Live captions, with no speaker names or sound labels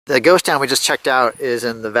The ghost town we just checked out is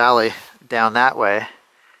in the valley down that way,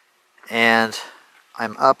 and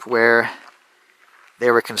I'm up where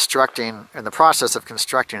they were constructing, in the process of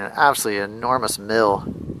constructing, an absolutely enormous mill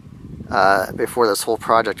before this whole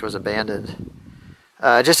project was abandoned.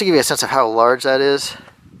 Just to give you a sense of how large that is,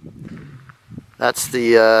 that's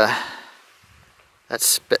the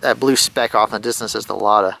that blue speck off in the distance is the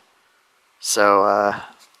Lada. So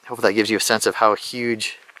hopefully that gives you a sense of how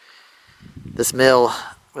huge this mill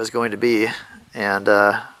was going to be, and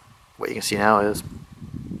what you can see now is.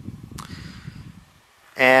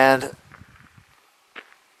 And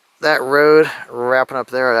that road wrapping up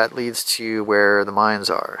there, that leads to where the mines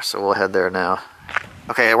are, so we'll head there now.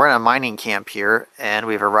 Okay, we're in a mining camp here, and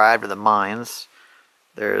we've arrived at the mines.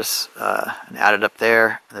 There's an adit up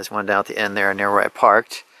there, and there's one down at the end there near where I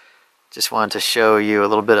parked. Just wanted to show you a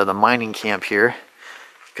little bit of the mining camp here,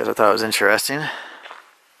 because I thought it was interesting.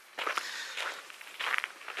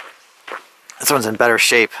 This one's in better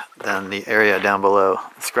shape than the area down below.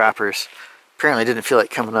 The scrappers apparently didn't feel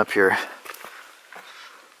like coming up here.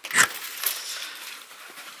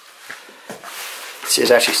 See,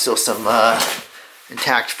 there's actually still some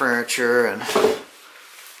intact furniture and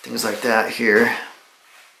things like that here.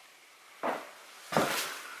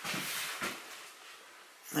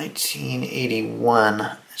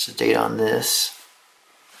 1981 is the date on this.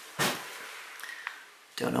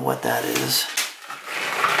 Don't know what that is.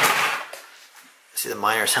 See the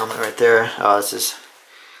miner's helmet right there. Oh, this is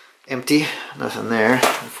empty. Nothing there,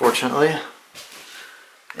 unfortunately.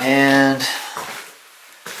 And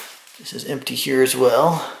this is empty here as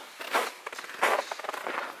well.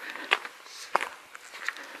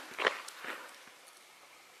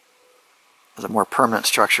 There's a more permanent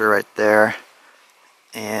structure right there.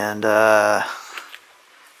 And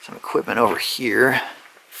some equipment over here.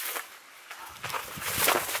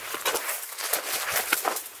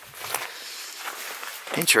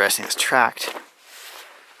 Interesting, it's tracked.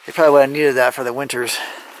 They probably would have needed that for the winters.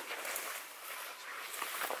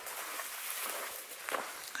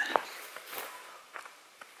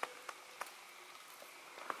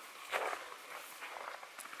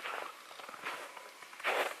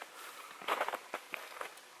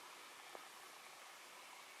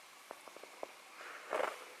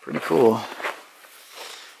 Pretty cool.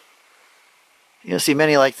 You don't see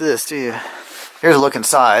many like this, do you? Here's a look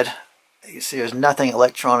inside. You can see there's nothing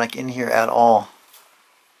electronic in here at all.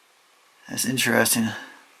 That's interesting.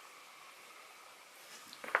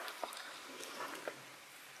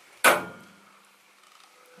 The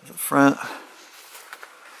front.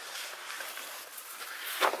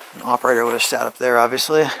 An operator would have sat up there,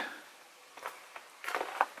 obviously.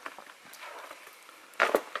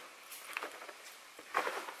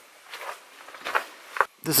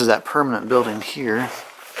 This is that permanent building here.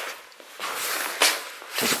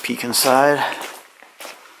 Take a peek inside.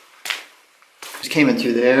 Just came in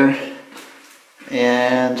through there,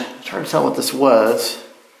 and it's hard to tell what this was.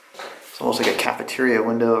 It's almost like a cafeteria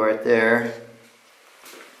window right there.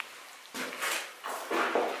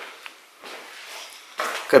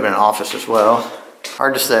 Could have been an office as well.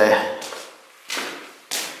 Hard to say.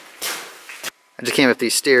 I just came up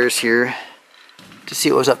these stairs here to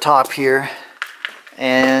see what was up top here,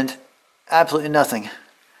 and absolutely nothing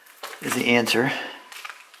is the answer.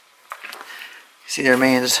 See, there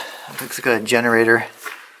remains, looks like a generator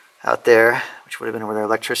out there, which would have been where their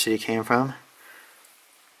electricity came from.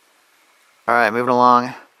 Alright, moving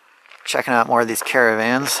along, checking out more of these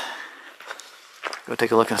caravans. Go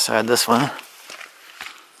take a look inside this one.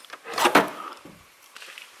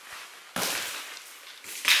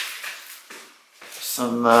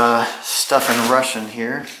 Some stuff in Russian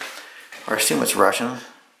here, or I assume it's Russian.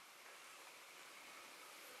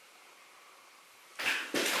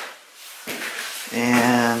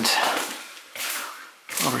 And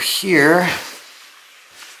over here,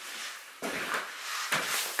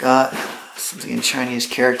 got something in Chinese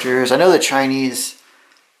characters. I know the Chinese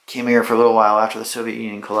came here for a little while after the Soviet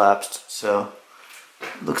Union collapsed, so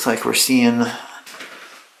it looks like we're seeing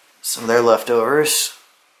some of their leftovers.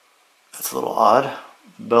 That's a little odd.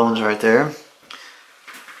 Bones right there.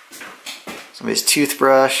 Somebody's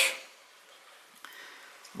toothbrush.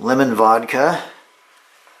 Lemon vodka.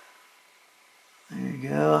 There you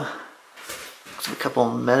go. Looks like a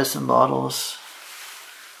couple medicine bottles.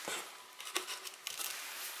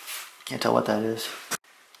 Can't tell what that is.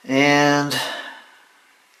 And a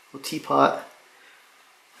little teapot.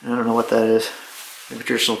 I don't know what that is. Maybe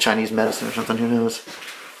traditional Chinese medicine or something, who knows.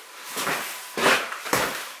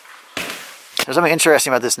 There's something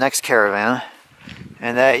interesting about this next caravan,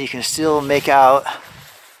 and that you can still make out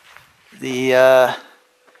the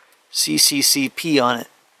CCCP on it.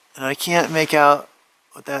 And I can't make out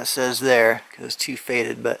what that says there because it's too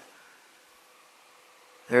faded, but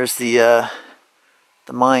there's the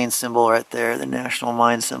mine symbol right there, the national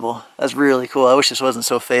mine symbol. That's really cool. I wish this wasn't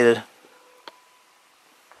so faded.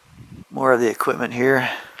 More of the equipment here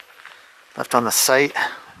left on the site.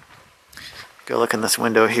 Go look in this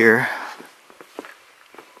window here.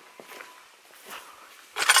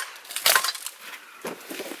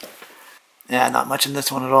 Yeah, not much in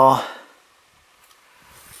this one at all.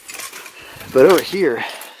 But over here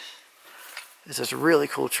is this really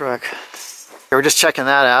cool truck. We're just checking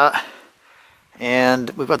that out. And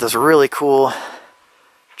we've got this really cool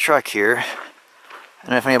truck here. I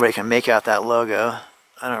don't know if anybody can make out that logo.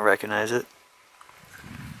 I don't recognize it.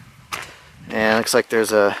 And it looks like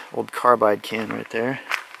there's a old carbide can right there.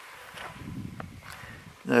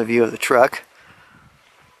 Another view of the truck.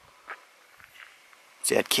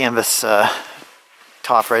 See that canvas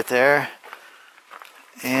top right there.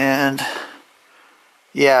 And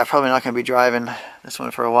yeah, probably not going to be driving this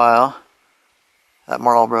one for a while. That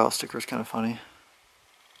Marlboro sticker is kind of funny.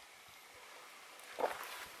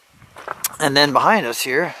 And then behind us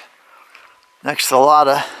here, next to the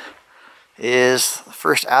Lada, is the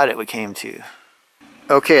first adit we came to.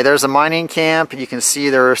 Okay, there's a mining camp. You can see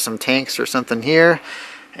there are some tanks or something here.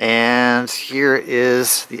 And here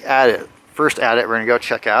is the adit. First adit we're going to go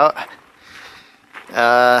check out.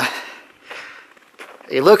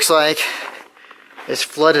 It looks like it's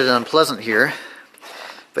flooded and unpleasant here.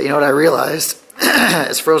 But you know what I realized?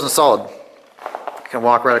 It's frozen solid. You can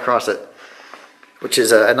walk right across it. Which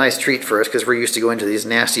is a nice treat for us because we're used to going to these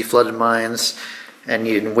nasty flooded mines and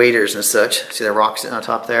needing waders and such. See the rocks sitting on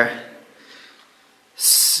top there?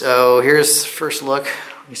 So here's the first look.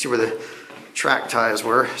 You see where the track ties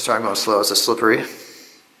were. Sorry, I'm going slow, it's slippery.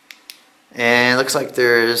 And it looks like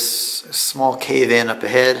there's a small cave in up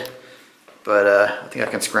ahead, but I think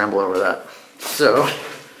I can scramble over that. So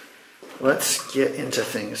let's get into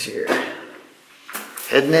things here.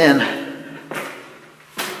 Heading in.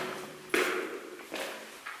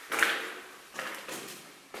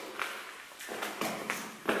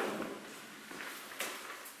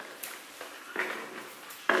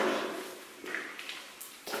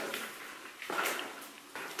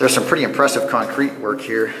 There's some pretty impressive concrete work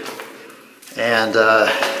here, and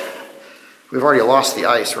we've already lost the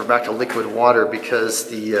ice. We're back to liquid water because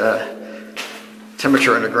the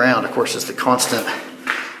temperature underground, of course, is the constant,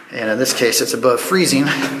 and in this case it's above freezing,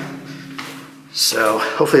 so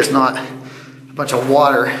hopefully it's not a bunch of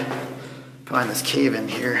water behind this cave in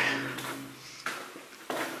here.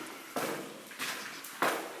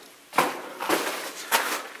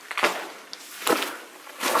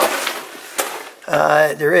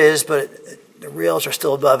 There is, but the rails are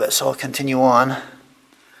still above it, so I'll continue on.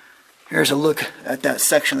 Here's a look at that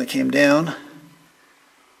section that came down,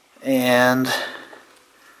 and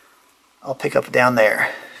I'll pick up down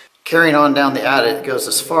there. Carrying on down the adit, it goes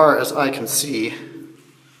as far as I can see.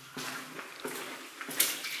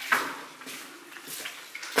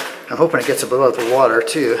 I'm hoping it gets above the water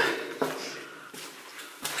too.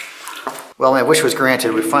 Well, my wish was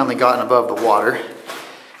granted. We've finally gotten above the water.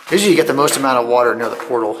 Usually you get the most amount of water near the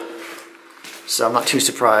portal, so I'm not too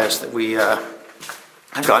surprised that we have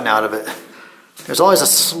gotten out of it. There's always a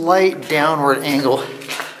slight downward angle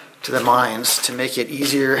to the mines to make it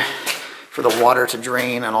easier for the water to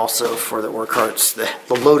drain and also for the ore carts, the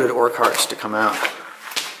loaded ore carts to come out.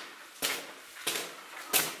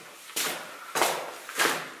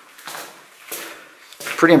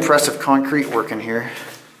 Pretty impressive concrete work in here.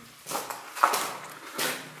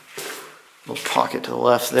 Little pocket to the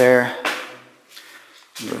left there,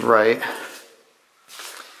 to the right.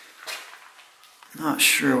 Not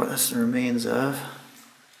sure what that's the remains of.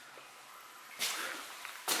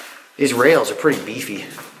 These rails are pretty beefy.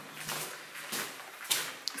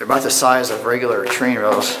 They're about the size of regular train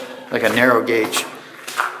rails, like a narrow gauge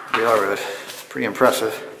railroad. Pretty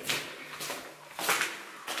impressive.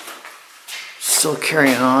 Still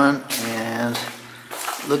carrying on, and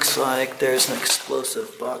looks like there's an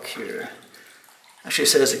explosive box here. Actually, it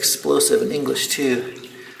says explosive in English too.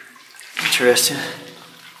 Interesting.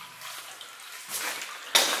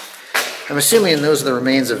 I'm assuming those are the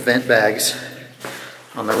remains of vent bags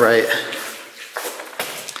on the right.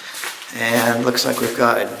 And looks like we've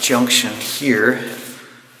got a junction here.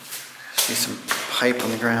 See some pipe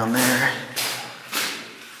on the ground there.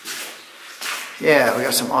 Yeah, we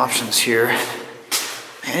got some options here.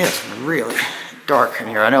 Man, it's really dark in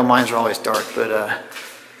here. I know mines are always dark, but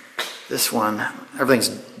this one, everything's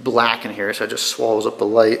black in here, so it just swallows up the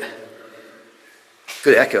light.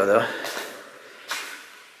 Good echo though.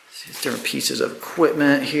 See, different pieces of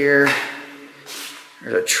equipment here.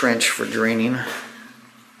 There's a trench for draining.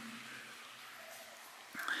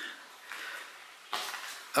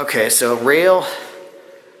 Okay, so rail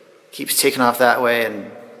keeps taking off that way and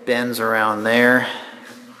bends around there.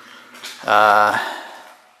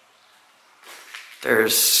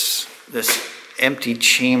 There's this empty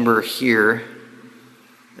chamber here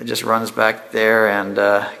that just runs back there and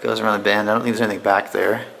goes around the bend. I don't think there's anything back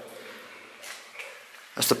there.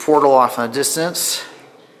 That's the portal off in the distance.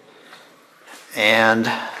 And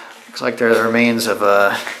looks like there are the remains of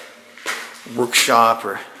a workshop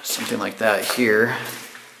or something like that here.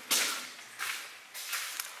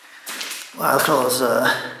 Wow, look at all those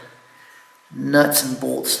nuts and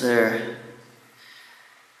bolts there.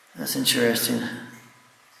 That's interesting.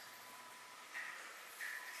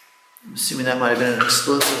 I'm assuming that might have been an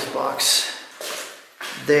explosives box.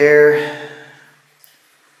 There.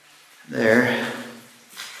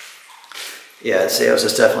 Yeah, I'd say it was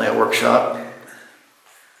just definitely a workshop.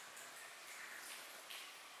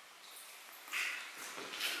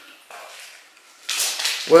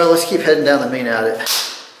 Well, let's keep heading down the main adit.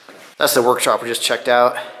 That's the workshop we just checked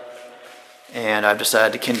out. And I've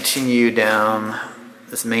decided to continue down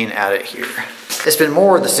this main adit here. It's been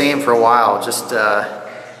more of the same for a while, just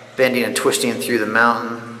bending and twisting through the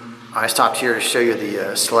mountain. I stopped here to show you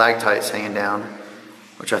the stalactites hanging down,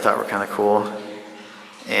 which I thought were kind of cool.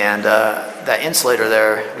 And that insulator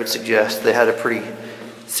there would suggest they had a pretty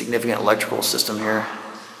significant electrical system here.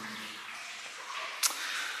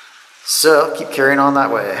 So keep carrying on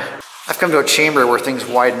that way. I've come to a chamber where things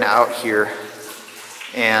widen out here,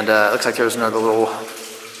 and it looks like there's another little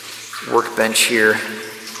workbench here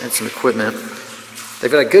and some equipment.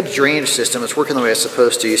 They've got a good drainage system. It's working the way it's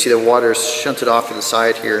supposed to. You see the water's shunted off to the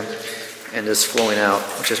side here and is flowing out,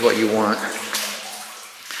 which is what you want.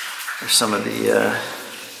 There's some of the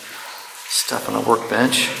stuff on the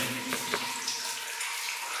workbench.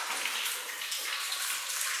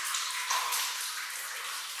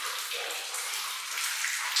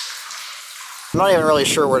 I'm not even really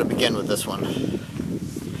sure where to begin with this one.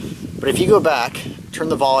 But if you go back, turn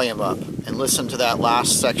the volume up, and listen to that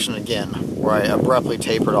last section again, where I abruptly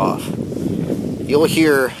tapered off, you'll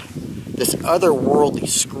hear this otherworldly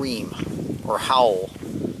scream, or howl,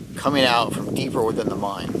 coming out from deeper within the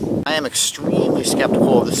mine. I am extremely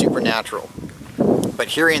skeptical of the supernatural, but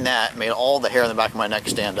hearing that made all the hair on the back of my neck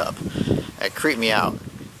stand up. It creeped me out.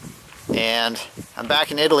 And I'm back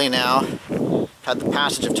in Italy now, had the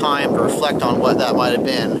passage of time to reflect on what that might have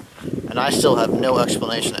been, and I still have no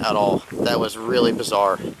explanation at all. That was really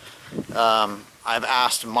bizarre. I've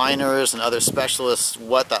asked miners and other specialists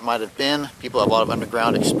what that might have been. People have a lot of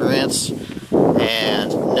underground experience, and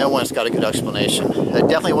no one's got a good explanation. It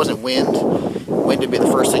definitely wasn't wind. Wind would be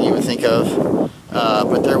the first thing you would think of,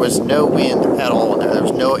 but there was no wind at all in there. There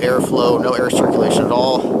was no airflow, no air circulation at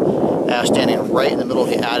all. Standing right in the middle of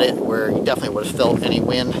the adit where you definitely would have felt any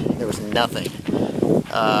wind, there was nothing.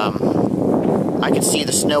 I could see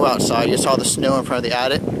the snow outside. You saw the snow in front of the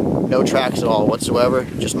adit. No tracks at all whatsoever,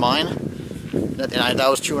 just mine. And that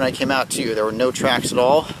was true when I came out too. There were no tracks at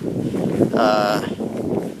all.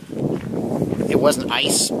 It wasn't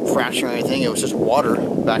ice fracturing or anything. It was just water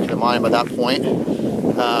back in the mine by that point.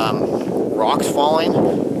 Rocks falling.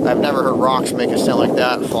 I've never heard rocks make a sound like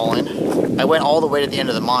that falling. I went all the way to the end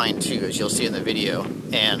of the mine too, as you'll see in the video,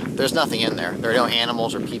 and there's nothing in there. There are no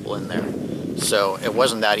animals or people in there. So it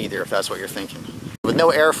wasn't that either, if that's what you're thinking. With no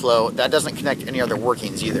airflow, that doesn't connect to any other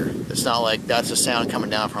workings either. It's not like that's a sound coming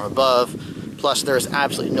down from above. Plus, there's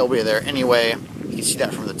absolutely nobody there anyway. You can see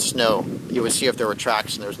that from the snow. You would see if there were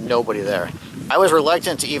tracks, and there's nobody there. I was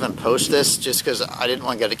reluctant to even post this just because I didn't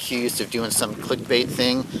want to get accused of doing some clickbait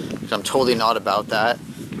thing, because I'm totally not about that,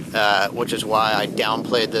 which is why I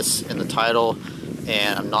downplayed this in the title,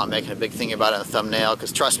 and I'm not making a big thing about it in the thumbnail,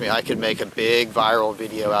 because trust me, I could make a big viral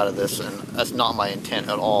video out of this, and that's not my intent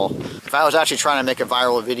at all. If I was actually trying to make a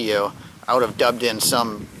viral video, I would have dubbed in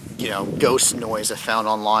some, ghost noise I found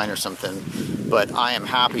online or something, but I am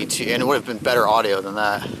happy to, and it would have been better audio than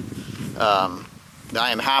that.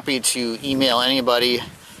 I am happy to email anybody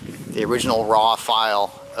the original raw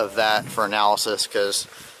file of that for analysis, because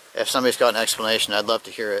if somebody's got an explanation, I'd love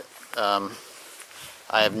to hear it.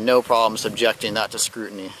 I have no problem subjecting that to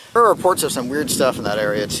scrutiny. There are reports of some weird stuff in that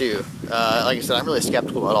area too. Like I said, I'm really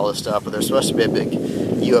skeptical about all this stuff, but there's supposed to be a big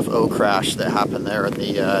UFO crash that happened there in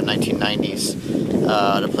the 1990s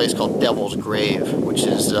at a place called Devil's Grave, which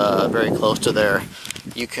is very close to there.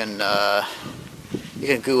 You can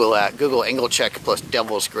Google that. Google Engilchek plus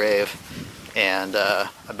Devil's Grave, and I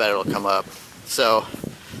bet it'll come up. So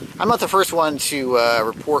I'm not the first one to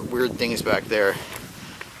report weird things back there.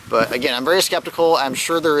 But again, I'm very skeptical. I'm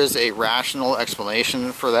sure there is a rational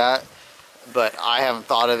explanation for that, but I haven't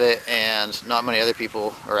thought of it, and not many other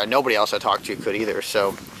people, or nobody else I talked to could either. So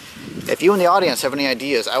if you in the audience have any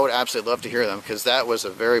ideas, I would absolutely love to hear them, because that was a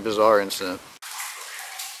very bizarre incident.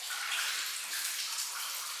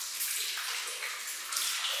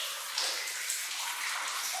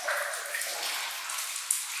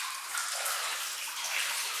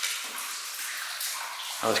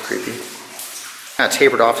 That was creepy. Kind of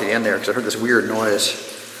tapered off to the end there because I heard this weird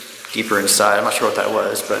noise deeper inside. I'm not sure what that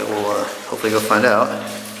was, but we'll hopefully go find out.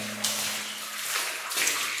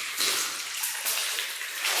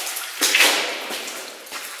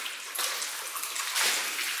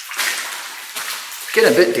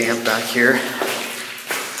 Getting a bit damp back here.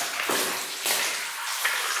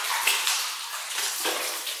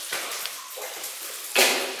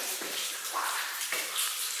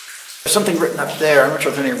 There's something written up there. I'm not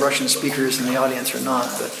sure if there are any Russian speakers in the audience or not,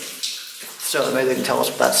 but so maybe they can tell us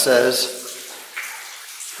what that says.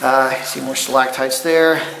 I see more stalactites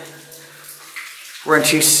there. We're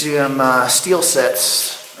into some steel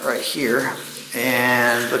sets right here,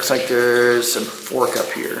 and looks like there's some fork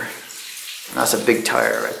up here. And that's a big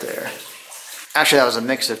tire right there. Actually, that was a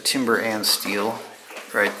mix of timber and steel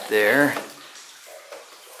right there.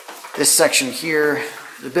 This section here,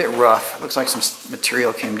 a bit rough. It looks like some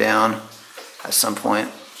material came down at some point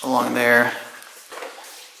along there.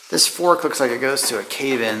 This fork looks like it goes to a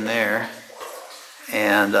cave in there,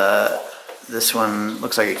 and this one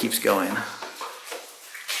looks like it keeps going.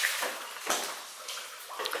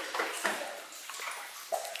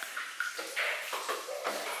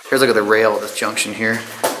 Here's a look at the rail of this junction here.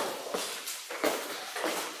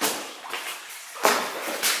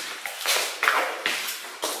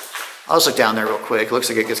 I'll just look down there real quick. It looks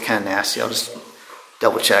like it gets kind of nasty. I'll just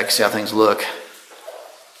double check, see how things look.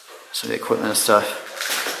 Some of the equipment and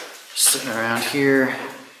stuff sitting around here.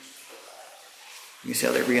 You can see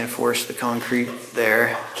how they reinforced the concrete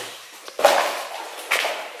there.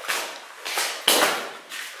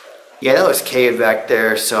 Yeah, that was caved back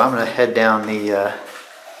there, so I'm gonna head down the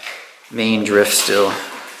main drift still,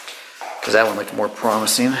 because that one looked more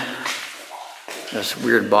promising. There's a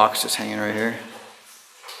weird box just hanging right here.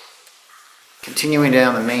 Continuing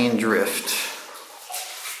down the main drift.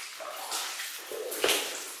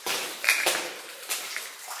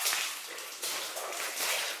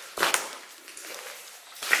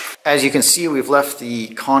 As you can see, we've left the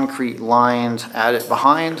concrete lined adit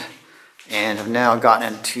behind and have now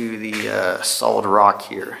gotten into the solid rock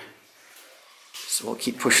here. So we'll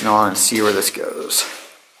keep pushing on and see where this goes.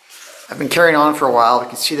 I've been carrying on for a while. You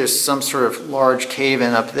can see there's some sort of large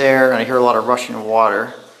cave-in up there, and I hear a lot of rushing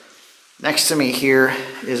water. Next to me here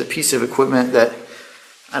is a piece of equipment that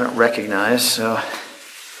I don't recognize, so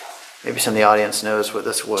maybe some of the audience knows what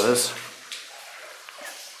this was.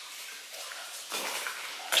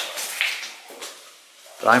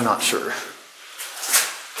 But I'm not sure.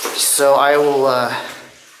 So I will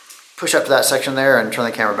push up to that section there and turn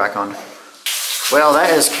the camera back on. Well,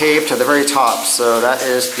 that is caved to the very top, so that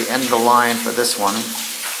is the end of the line for this one.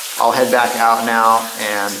 I'll head back out now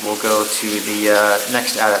and we'll go to the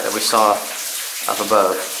next adit that we saw up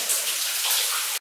above.